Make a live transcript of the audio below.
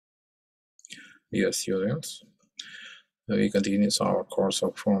Dear students, we continue our course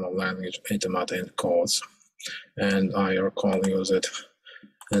of formal language, automatic and codes, and I recall you that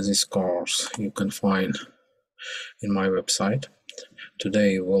this course you can find in my website.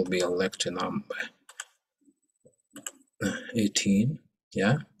 Today will be a lecture number 18,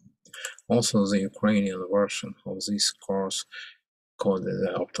 yeah. Also the Ukrainian version of this course called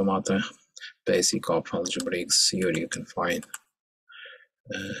the automata basic of algebraic theory you can find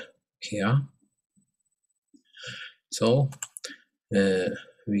here. So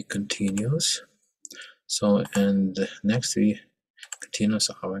we continues. So and next we continues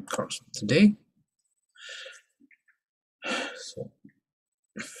our course today. So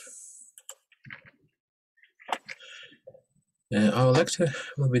our lecture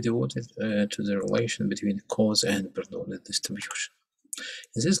will be devoted to the relation between cause and Bernoulli distribution.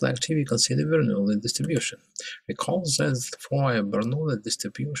 In this lecture, we consider Bernoulli distribution. Recall that for a Bernoulli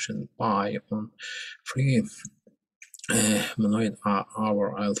distribution pi on three monoid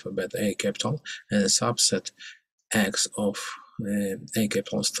our alphabet A capital and a subset X of A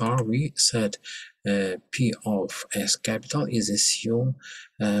capital star, we said P of S capital is assumed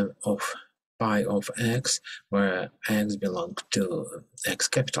of pi of X, where X belongs to X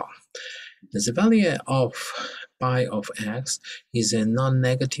capital. The value of pi of X is a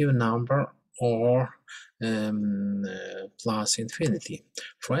non-negative number or plus infinity.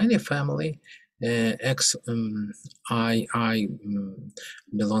 For any family, X I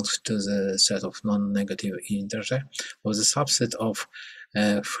belongs to the set of non-negative integers of the subset of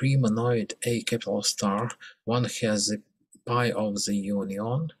three monoid A capital star. One has the pi of the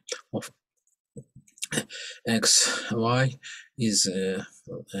union of X, Y is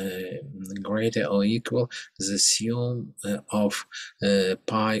greater or equal the sum of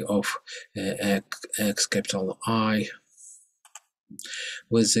pi of X capital I,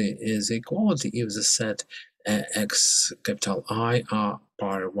 with the equality if the set X capital I are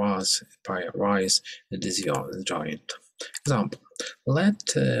pairwise disjoint. Example: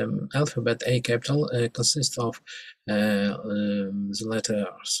 let alphabet A capital consist of the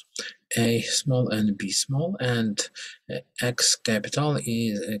letters A small and B small, and X capital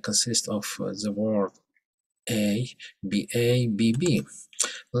is consists of the word A, B, B.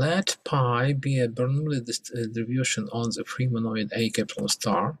 Let pi be a Bernoulli distribution on the three monoid A capital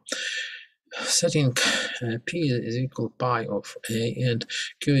star. Setting P is equal pi of A and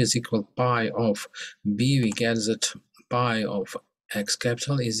Q is equal pi of B, we get that pi of X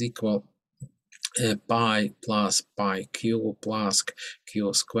capital is equal pi plus pi q plus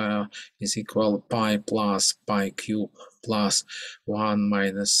q square is equal pi plus pi q plus 1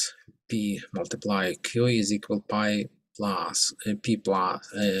 minus p multiply q is equal pi plus p plus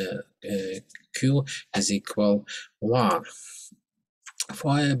q is equal 1.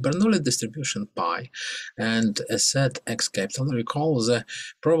 For a Bernoulli distribution pi and a set X capital, recall the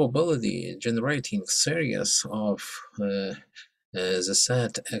probability generating series of the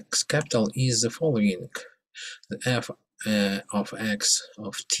set X capital is the following: the f of X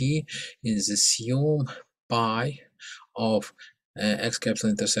of t is the sum pi of X capital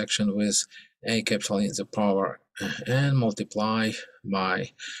intersection with A capital in the power n multiply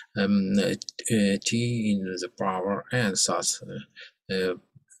by t in the power n, such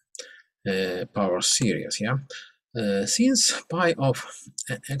power series. Yeah. Since pi of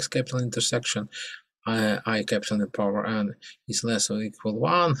X capital intersection I capital in the power n is less or equal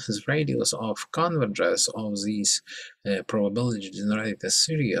 1, the radius of convergence of these probability generated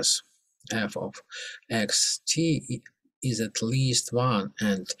series f of xt is at least 1,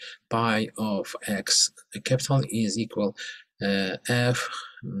 and pi of X capital is equal f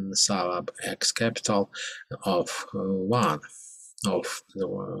sub X capital of 1 of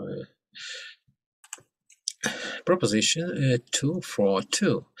the proposition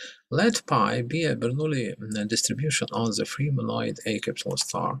 242. Let pi be a Bernoulli distribution on the three monoid A capital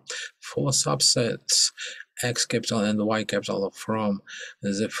star for subsets X capital and Y capital from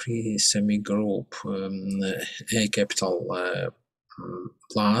the free semigroup A capital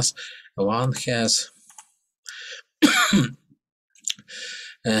plus 1 has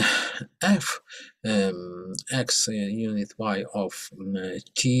f x unit y of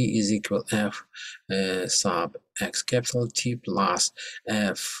t is equal f sub X capital T plus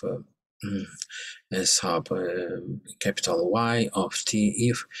f sub capital Y of t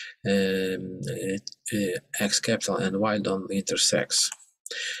if X capital and Y don't intersect.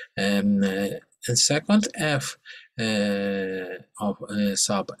 And second, f of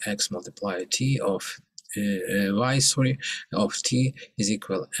sub X multiply T of y of t is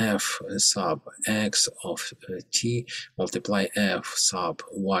equal f sub x of t multiply f sub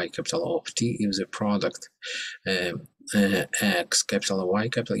y capital of t if the product x capital Y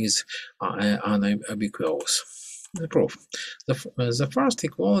capital is unambiguous. The proof. The first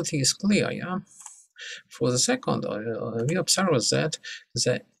equality is clear, yeah? For the second, we observe that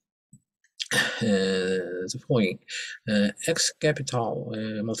the following x capital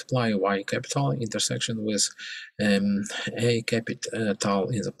multiply y capital intersection with a capital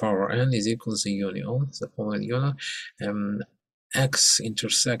in the power n is equal to the union, the following union, x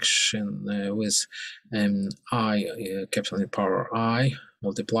intersection with I capital in power I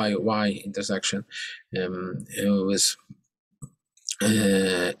multiply y intersection with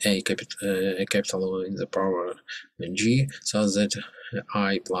a capital in the power g, so that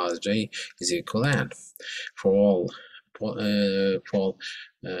I plus j is equal n for all n.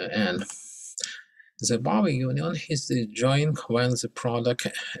 The above union is disjoint when the product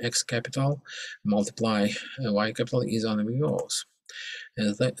x capital multiply y capital is unambiguous.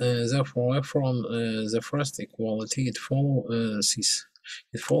 Therefore, from the first equality, it follows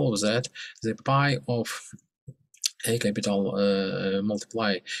that the pi of a capital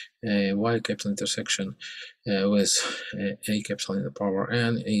multiply y capital intersection with a capital in the power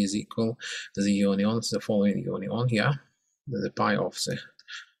n is equal to the union, the following union, yeah, the pi of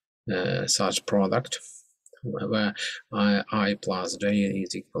the such product where I plus j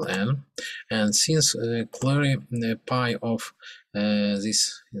is equal n, and since clearly the pi of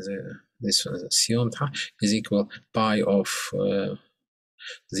this assumed is equal pi of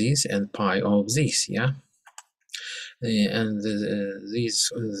this and pi of this, yeah. And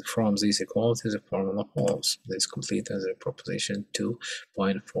these from this equality the formula holds. This complete as a proposition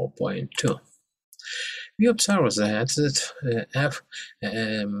 2.4.2. We observe that f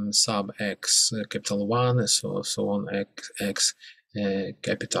sub x capital 1 so on x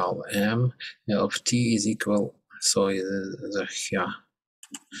capital M of t is equal, so here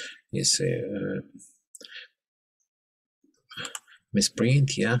is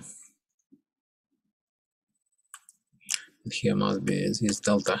misprint, yeah. Here must be this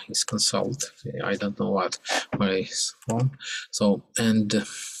delta is cancelled. I don't know what where is from. So and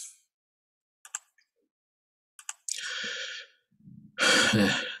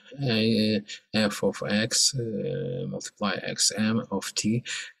f of x multiply xm of t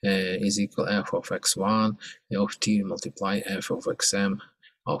is equal f of x1 of t multiply f of xm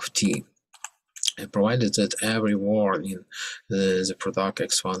of t. Provided that every word in the product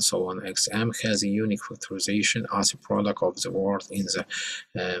x1 so on xm has a unique factorization as a product of the word in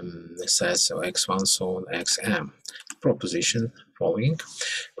the set so x1 so on xm. Proposition following.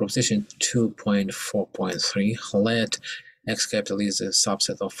 Proposition 2.4.3. Let x capital is a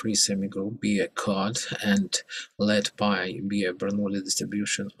subset of free semigroup be a code, and let pi be a Bernoulli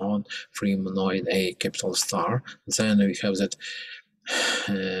distribution on free monoid a capital star. Then we have that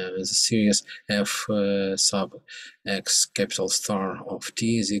the series f sub x capital star of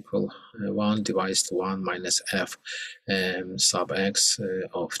t is equal 1 divided to 1 minus f sub x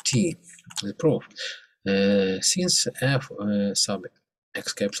of t. The proof. Since f sub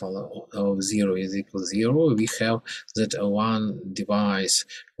x capital of 0 is equal 0, we have that 1 divides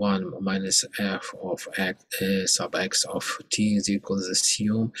 1 minus f of x sub x of t is equal to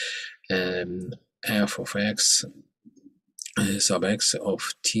assume f of x sub x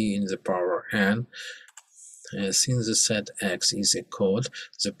of t in the power n. Since the set x is a code,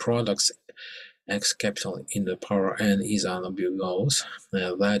 the products x capital in the power n is unambiguous.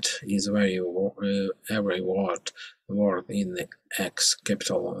 That is every word in the x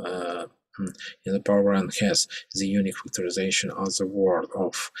capital in the power n has the unique factorization as the word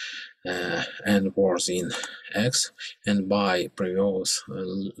of n words in x, and by previous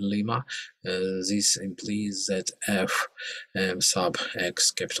lemma this implies that f sub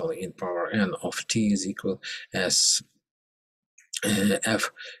x capital in power n of t is equal as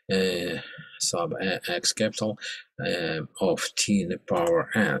f sub x capital of t in the power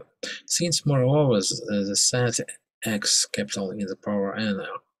n. Since moreover the set x capital in the power n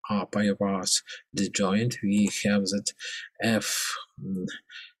are pairwise disjoint, we have that f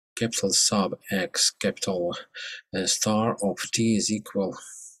capital sub x capital star of t is equal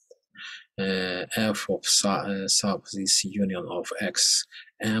f of sub this union of x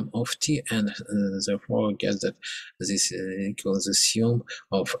m of t, and therefore get that this equals the sum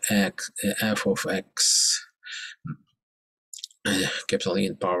of x f of x capital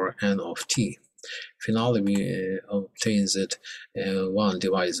in power n of t. finally we obtain that 1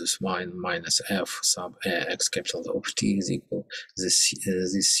 divided with 1 minus f sub x capital of t is equal this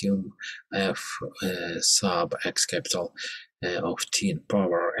sum f sub x capital of t in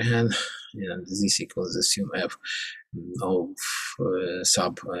power n, and this equals the sum f of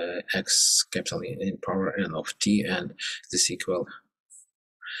sub x capital in power n of t, and this equal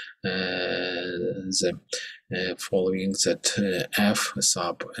the following that f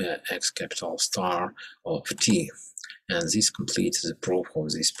sub x capital star of t, and this completes the proof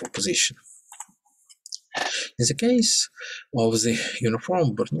of this proposition. In the case of the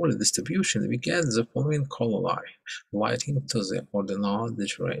uniform Bernoulli distribution, we get the following corollary relating to the ordinal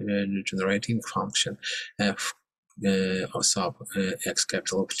degenerating function f sub x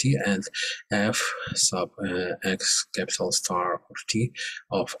capital of t and f sub x capital star of t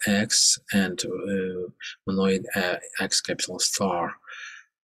of x and monoid x capital star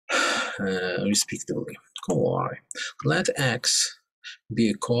respectively. Corollary: let x be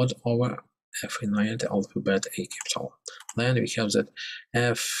a code over a finite alphabet a capital. Then we have that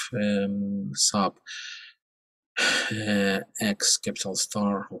f sub x capital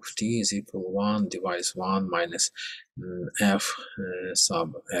star of t is equal 1 divided 1 minus f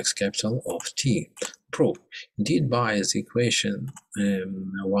sub x capital of t. Proof: indeed, by the equation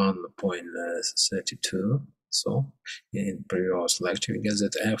 1.32, so in previous lecture we get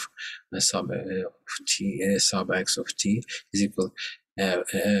that f sub t sub x of t is equal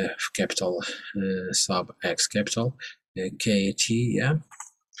f capital sub x capital kt, yeah.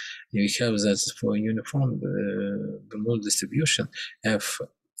 We have that for uniform Bernoulli distribution, f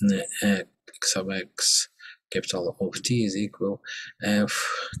sub x capital of t is equal f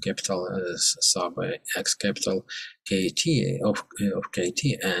capital sub x capital kt of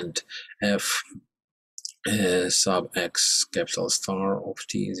kt, and f sub x capital star of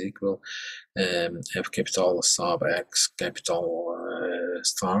t is equal f capital sub x capital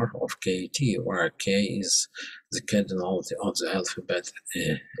star of kt, where k is the cardinality of the alphabet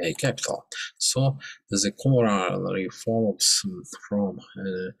a capital. So the corollary follows from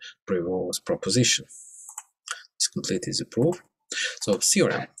previous proposition. This completes the proof. So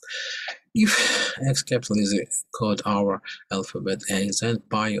theorem: if x capital is a code over alphabet a, then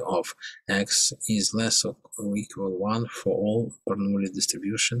pi of x is less or equal 1 for all Bernoulli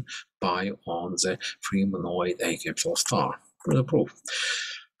distribution pi on the free monoid a capital star. For the proof: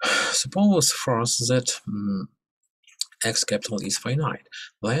 suppose first that x capital is finite,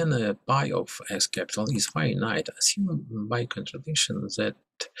 then pi of x capital is finite. Assume by contradiction that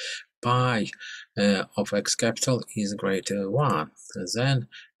pi of x capital is greater than 1, then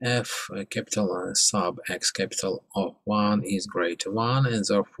f capital sub x capital of 1 is greater than 1, and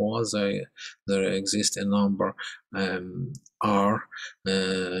therefore there exists a number r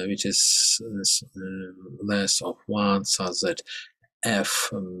which is less of 1, such that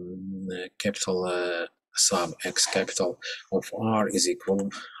f capital sub x capital of r is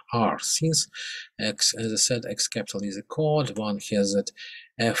equal r. Since x, as I said, x capital is a code, one has that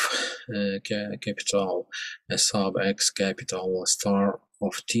f capital sub x capital star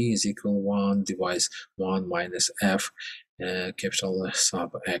of t is equal 1 divides 1 minus f capital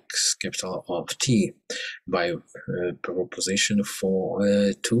sub x capital of t by proposition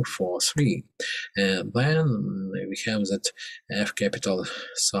 243. Then we have that f capital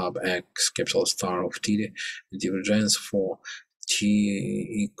sub x capital star of t divergence for t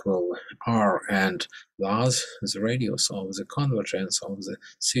equal r, and thus the radius of the convergence of the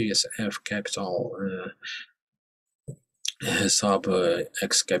series f capital sub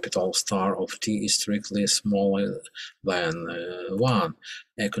x capital star of t is strictly smaller than 1,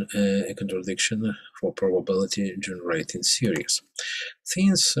 a contradiction for probability generating series.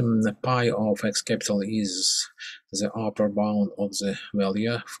 Since pi of x capital is the upper bound of the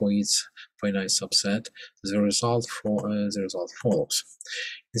value for its finite subset, the result follows.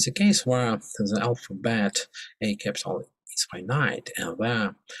 In the case where the alphabet a capital is finite and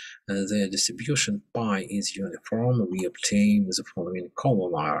where the distribution pi is uniform, we obtain the following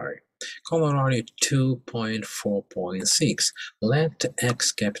corollary. Corollary 2.4.6. Let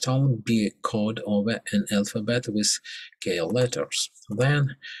x capital be a code over an alphabet with k letters.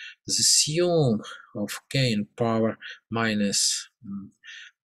 Then the sum of k in power minus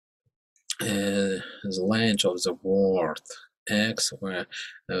the length of the word x, where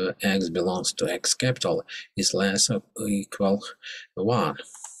x belongs to x capital, is less or equal 1.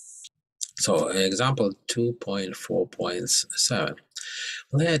 So example 2.4.7.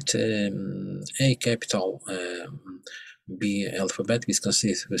 Let a capital B alphabet, which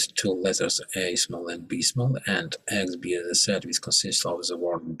consists with two letters A small and B small, and X B as a set, which consists of the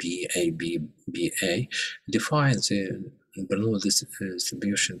word B A B B A, defines the Bernoulli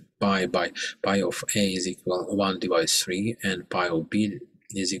distribution pi by pi of A is equal 1 divided 3 and pi of B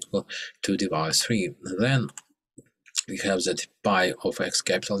is equal 2 divided 3. Then we have that pi of X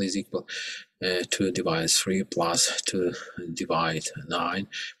capital is equal 2 divided 3 plus 2 divided 9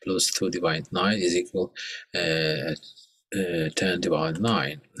 plus 2 divided 9 is equal 10 divided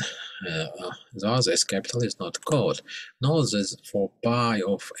 9. Thus, S capital is not code. Note that for pi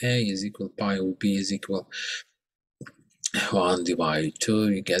of A is equal pi of B is equal 1 divided 2,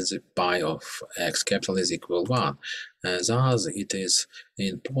 we get the pi of X capital is equal 1. Thus, it is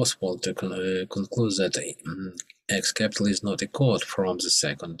impossible to conclude that X capital is not a code from the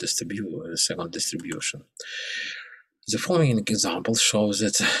second distribution. The following example shows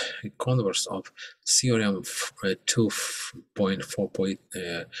that the converse of theorem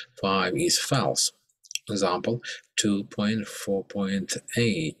 2.4.5 is false. Example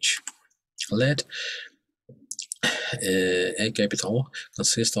 2.4.h. Let A capital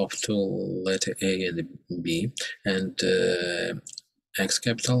consists of two letters A and B, and X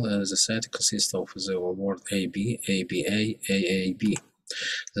capital as a set consists of the word AB, ABA, AAB.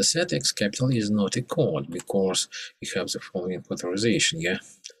 The set X capital is not a code because we have the following categorization, yeah.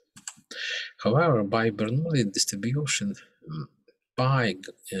 However, by Bernoulli distribution, pi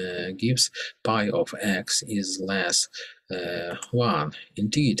gives pi of X is less 1.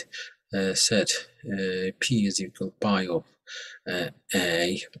 Indeed, set P is equal pi of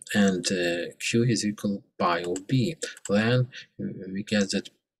A and Q is equal pi of B. Then we get that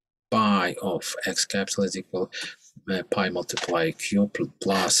pi of X capital is equal pi multiply Q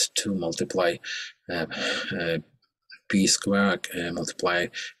plus 2 multiply P squared multiply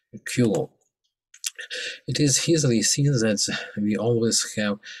Q. It is easily seen that we always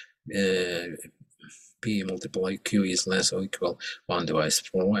have P multiply Q is less or equal 1 divided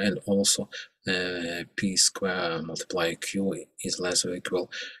 4, and also P square multiply Q is less or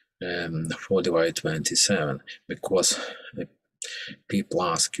equal 4 divided 27, because P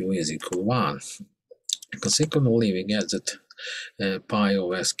plus Q is equal 1. Consequently, we get that pi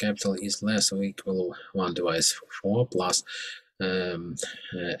of S capital is less or equal 1 divided 4 plus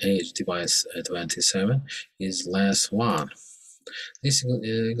H divided 27 is less 1. This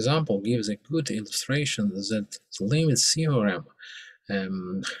example gives a good illustration that the limit theorem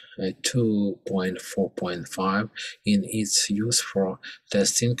 2.4.5 in its use for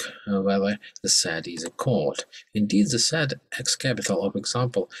testing whether the set is a code. Indeed, the set X capital of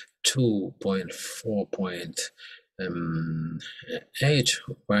example 2.4.h,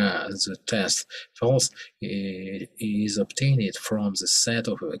 where the test fails, is obtained from the set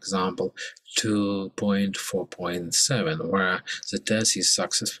of example 2.4.7, where the test is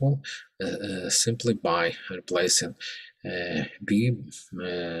successful simply by replacing B,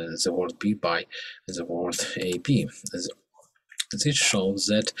 the word B by the word AB. This shows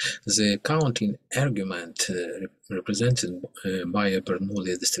that the counting argument represented by a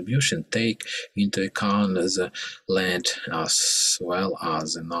Bernoulli distribution take into account the length as well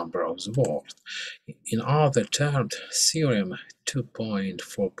as the number of the words. In other terms, theorem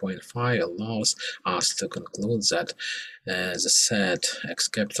 2.4.5 allows us to conclude that the set X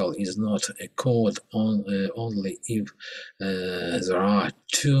capital is not a code only if there are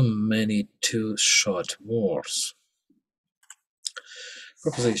too many too short words.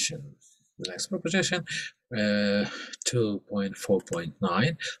 Proposition. The next proposition,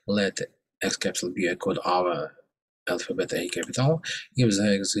 2.4.9, let X capital be a code of alphabet A capital if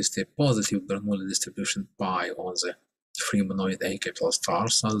there exists a positive Bernoulli distribution pi on the free monoid A capital star,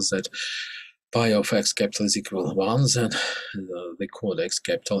 such that pi of X capital is equal to 1, then the code X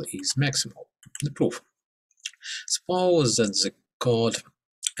capital is maximal. The proof. Suppose that the code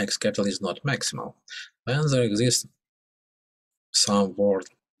X capital is not maximal. Then there exists some word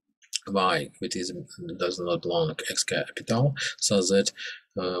Y which does not belong to X capital, so that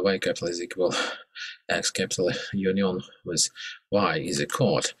Y capital is equal X capital union with Y is a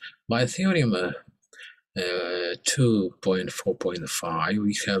code. By theorem 2.4.5,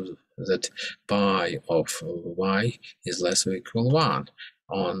 we have that pi of Y is less or equal 1.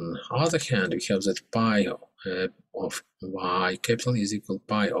 On the other hand, we have that pi of Y capital is equal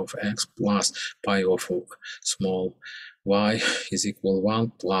pi of X plus pi of small y is equal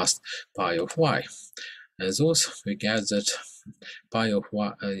 1 plus pi of y. Thus, we get that pi of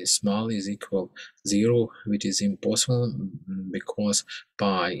y small is equal 0, which is impossible because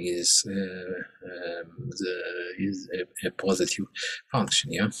pi is a positive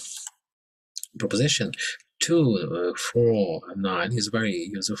function. Yeah. Proposition 2, 4, 9 is very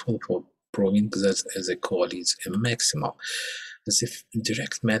useful for proving that the code is maximal. The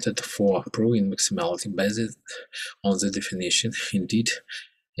direct method for proving maximality based on the definition, indeed,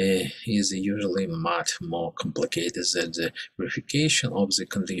 is usually much more complicated than the verification of the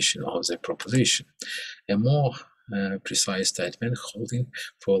condition of the proposition. A more precise statement holding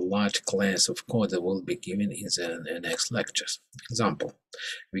for a large class of code will be given in the next lectures. Example.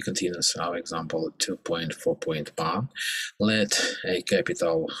 We continue our example 2.4.1. Let a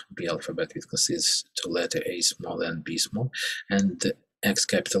capital B alphabet which consists to letter A small and B small, and X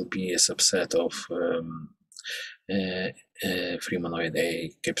capital be a subset of Freemonoid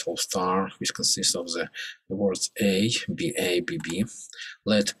A capital star, which consists of the words A, BB.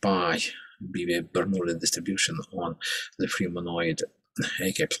 Let pi be the Bernoulli distribution on the Freemonoid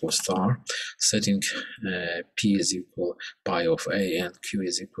A capital star, setting P is equal pi of A and Q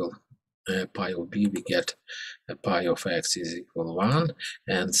is equal pi of B, we get pi of X is equal 1,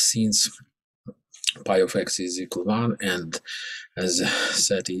 and since pi of X is equal 1 and as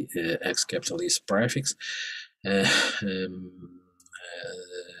set X capital is prefix,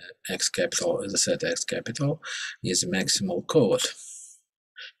 X capital, as I said, X capital is maximal code.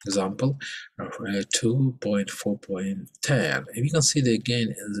 Example 2.4.10. We consider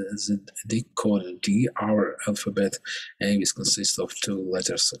again the code D. Our alphabet A is consists of two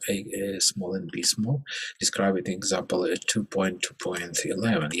letters A small and B small. Describe it in example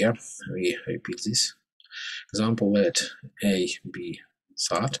 2.2.11. Yeah, we repeat this. Example, let A be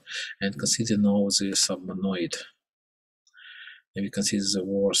such, and consider now the submonoid. And we consider the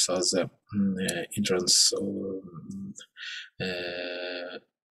words as entrance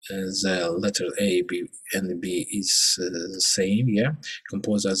the letter A, B, and B is the same, yeah.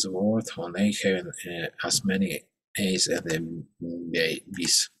 Compose as a word on A having as many A's and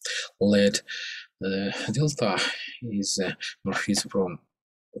B's. Let delta is morphism from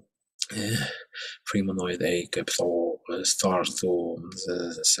Freemonoid A capital star to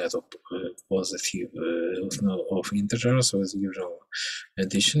the set of positive of integers with usual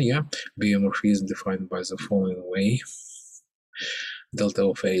addition, yeah. B morphism defined by the following way. Delta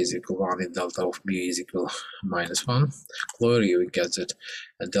of A is equal 1 and delta of B is equal minus 1. Clearly we get that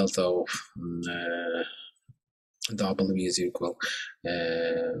delta of W is equal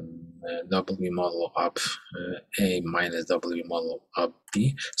W model up A minus W model up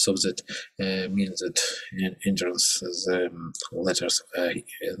B, so that means that in entrance the letters A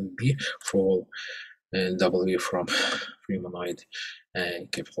and B fall W from Freemonoid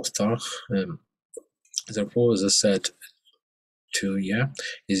capital star. Therefore the set 2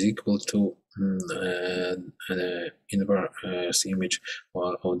 is equal to inverse image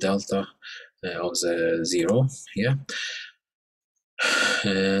of delta of the 0 here.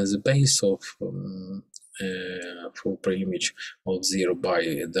 The base of full preimage of 0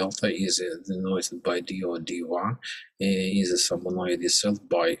 by delta is denoted by D or D1, is a submonoid itself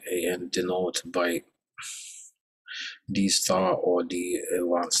by and denoted by D star or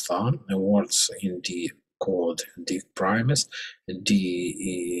D1 star. Words in D called D primus.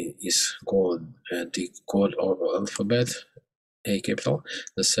 D is called the code of alphabet A capital.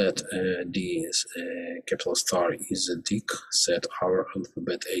 The set D is capital star is a dic set our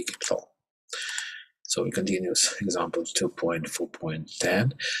alphabet A capital. So we continue example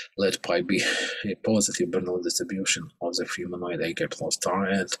 2.4.10. Let pi be a positive Bernoulli distribution of the Freemonoid A capital star,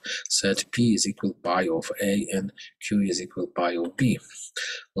 and set P is equal pi of A and Q is equal pi of B.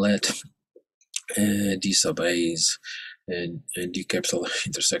 Let D sub A is D capital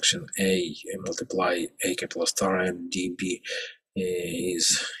intersection A multiply A capital star, and DB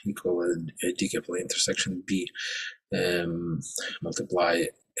is equal D capital intersection B multiply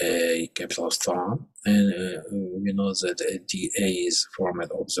A capital star, and we know that DA is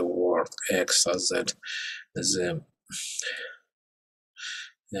format of the word X such that the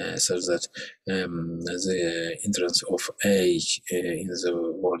the entrance of A in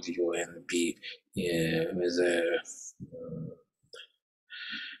the word U and B with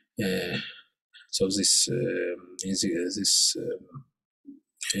so this is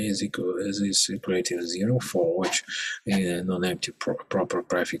greater than 0 for which non-empty proper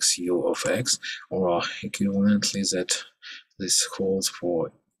prefix U of X, or equivalently that this holds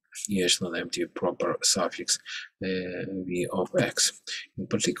for each non-empty proper suffix V of X. In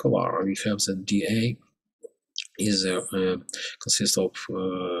particular, we have that DA is consists of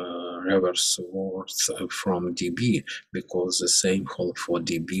reverse words from DB, because the same hold for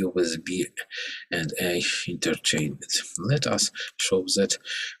DB with B and A interchanged. Let us show that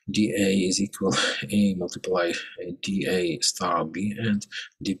DA is equal A multiply DA star B, and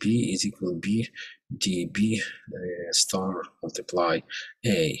DB is equal B db star multiply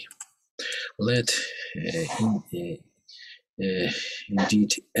a. Let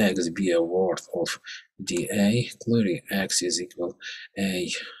indeed x be a word of dA. Clearly x is equal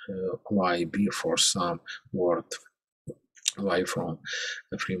a y b for some word y from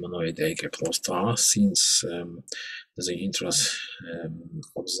the monoid a capital star, since the interest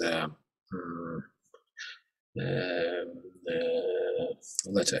of the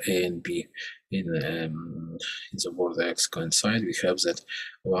letter A and B in the word x coincide. We have that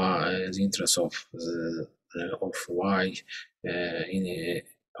the interest of y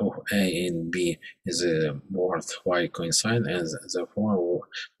of A and B is a word y coincide, and therefore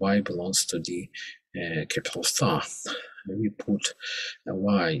y belongs to the capital star. We put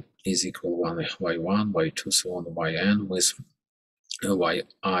y is equal 1 y1 y2 so on yn with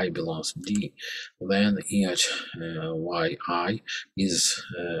yi belongs D, then each yi is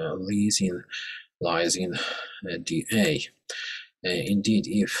lies in dA. Indeed,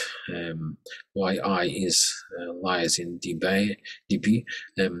 if yi is lies in dB,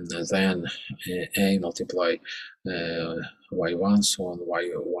 then a multiply y1 so on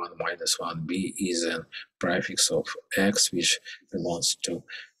y1 minus 1b is a prefix of x which belongs to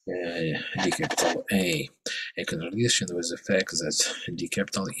D capital A, a contradiction with the fact that D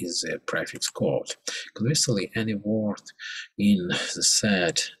capital is a prefix code. Conversely, any word in the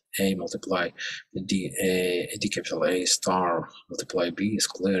set A multiply D capital A star multiply B is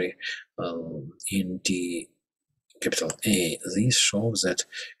clearly in D capital A. This shows that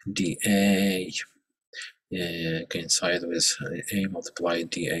dA coincide with A multiply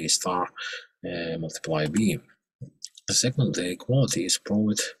dA star multiply B. The second equality is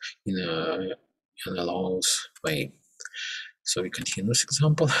proved in an analogous way. So we continue this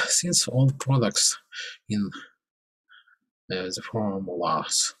example. Since all products in the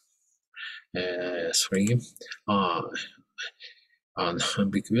formulas 3 are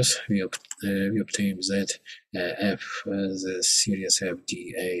unambiguous, we obtain that f the series f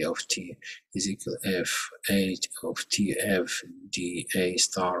dA of t is equal f8 of t f dA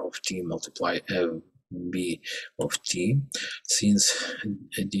star of t multiply f b of t. Since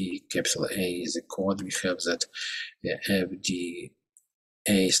D capital A is a code, we have that f d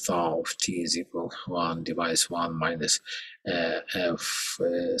a star of t is equal 1 divides 1 minus f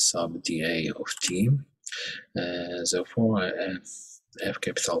sub dA of t. Therefore, f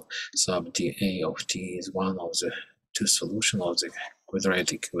capital sub dA of t is one of the two solutions of the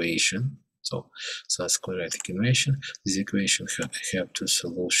quadratic equation. So that's quadratic equation. This equation have two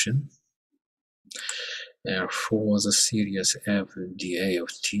solutions. For the series f dA of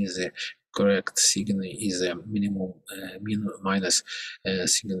t, the correct signal is a minimum minus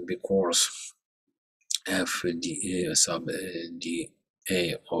signal because f sub dA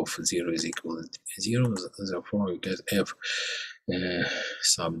of 0 is equal to 0. Therefore, we get f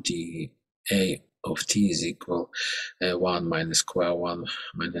sub dA of t is equal 1 minus square 1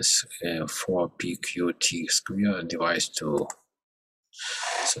 minus 4pqt square divided to.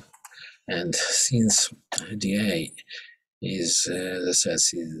 So, and since dA is the set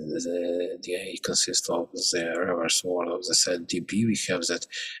dA consists of the reverse word of the set dB, we have that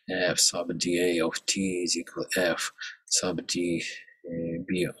f sub dA of t is equal f sub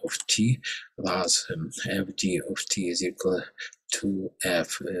dB of t, thus fd of t is equal to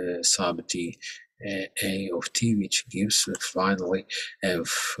f sub dA of t, which gives finally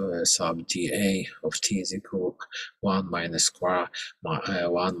f sub dA of t is equal 1 minus square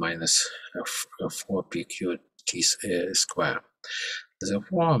 1 minus 4pqt square.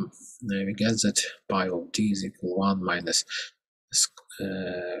 Therefore, we get that pi of d is equal 1 minus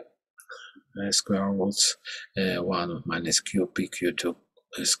square roots 1 minus pq2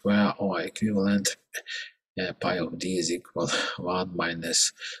 square, or equivalent pi of d is equal 1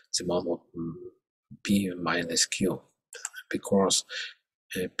 minus the model p minus q, because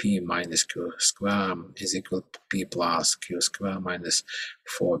p minus q square is equal to p plus q square minus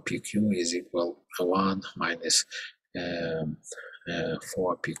 4pq is equal to 1 minus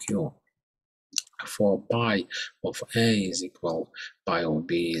 4pq. For pi of a is equal pi of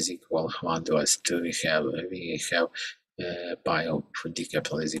b is equal 1 divided 2. We have pi of d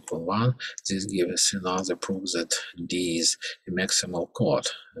capital is equal 1. This gives us another proof that d is a maximal chord.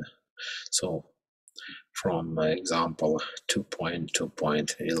 So from example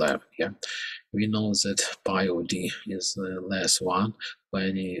 2.2.11, we know that pi of d is less 1 for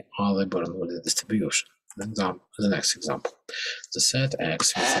any other Bernoulli distribution. The next example, the set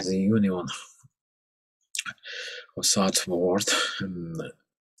x with the union of such word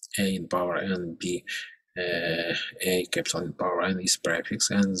a in power n, b A capital in power n is prefix,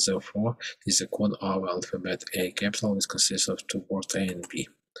 and therefore is a code of alphabet A capital, which consists of two words A and B.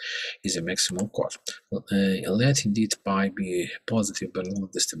 Is a maximal code. Let indeed pi be a positive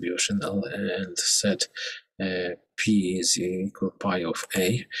Bernoulli distribution and set P is equal pi of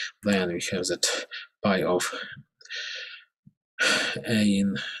A. Then we have that pi of A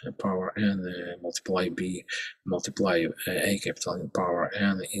in power n multiply B multiply A capital in power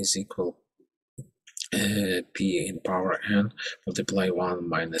n is equal P in power n multiply 1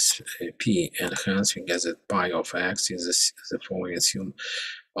 minus P, and hence we get that pi of x is the following assume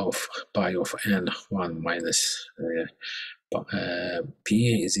of pi of n 1 minus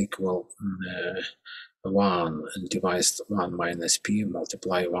P is equal 1 divided 1 minus P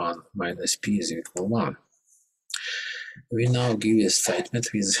multiply 1 minus P is equal 1. We now give a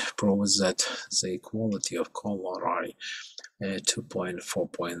statement which proves that the equality of corollary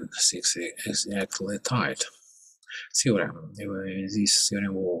 2.4.6 exactly tight. Theorem. This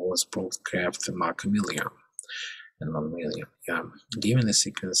theorem was proved after Mark Millian and 1 million. Given a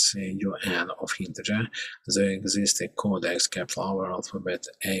sequence un of integer, there exists a code x capital our alphabet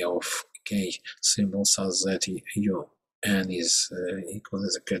A of k symbols such that un is equal to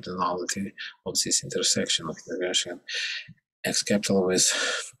the cardinality of this intersection of integration x capital with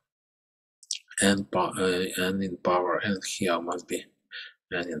n in power n. Here must be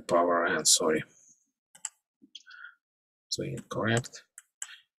n in power n, sorry. So incorrect.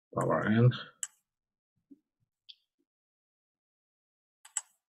 Power n.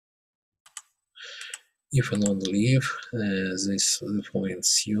 If and only if the following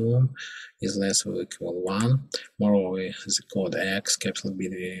assume is less or equal 1, moreover, the code x capital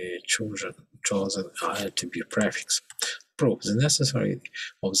be chosen to be prefix. Proof. The necessary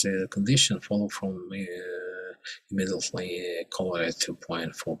of the condition follow from immediately corollary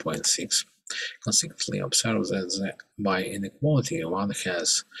 2.4.6. Consequently, observe that by inequality, one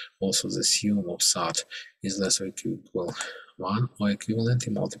has also the sum of such is less or equal 1 or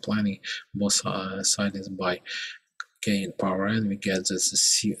equivalently multiplying both sides by k in power n, we get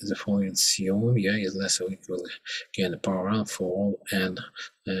that the following sum is less or equal k in power n for all n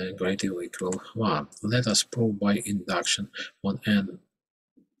greater or equal 1. Let us prove by induction on n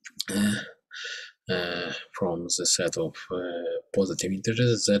from the set of positive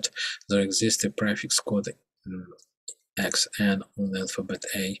integers that there exists a prefix code xn on the alphabet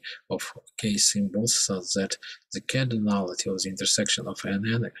A of k symbols such that the cardinality of the intersection of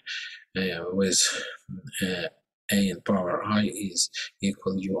nn with a in power I is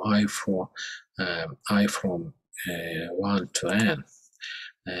equal ui for I from 1 to n.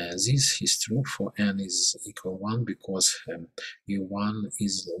 This is true for n is equal 1 because u1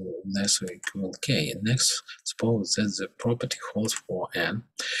 is less or equal k. Next, suppose that the property holds for n.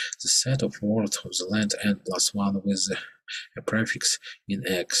 The set of words of the length n plus 1 with a prefix in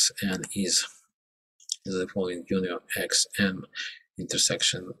x n is the following union x n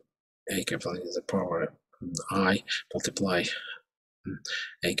intersection a capital in the power I multiply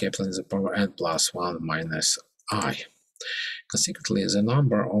a capital in the power n plus 1 minus I. Consequently, the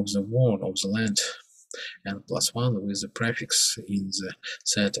number of the word of the length n plus 1 with the prefix in the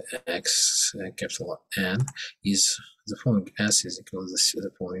set x capital N is the following. S is equal to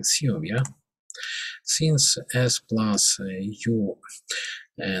the following sum, Since s plus u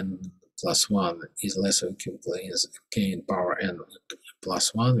n plus 1 is less or equal to k in power n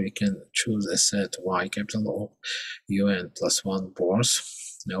plus 1, we can choose a set y capital of un plus 1 words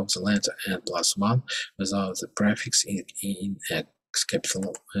of the length n plus 1 without the prefix in x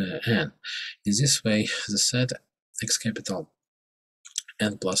capital N. In this way, the set x capital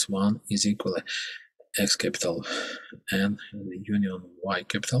N plus 1 is equal to x capital N the union y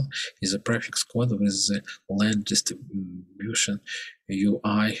capital is a prefix code with the length distribution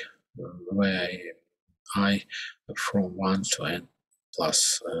ui where I from 1 to n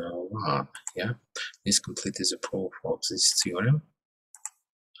plus 1. This completes the proof of this theorem,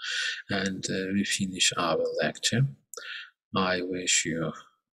 and we finish our lecture. I wish you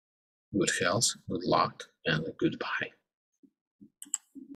good health, good luck, and goodbye.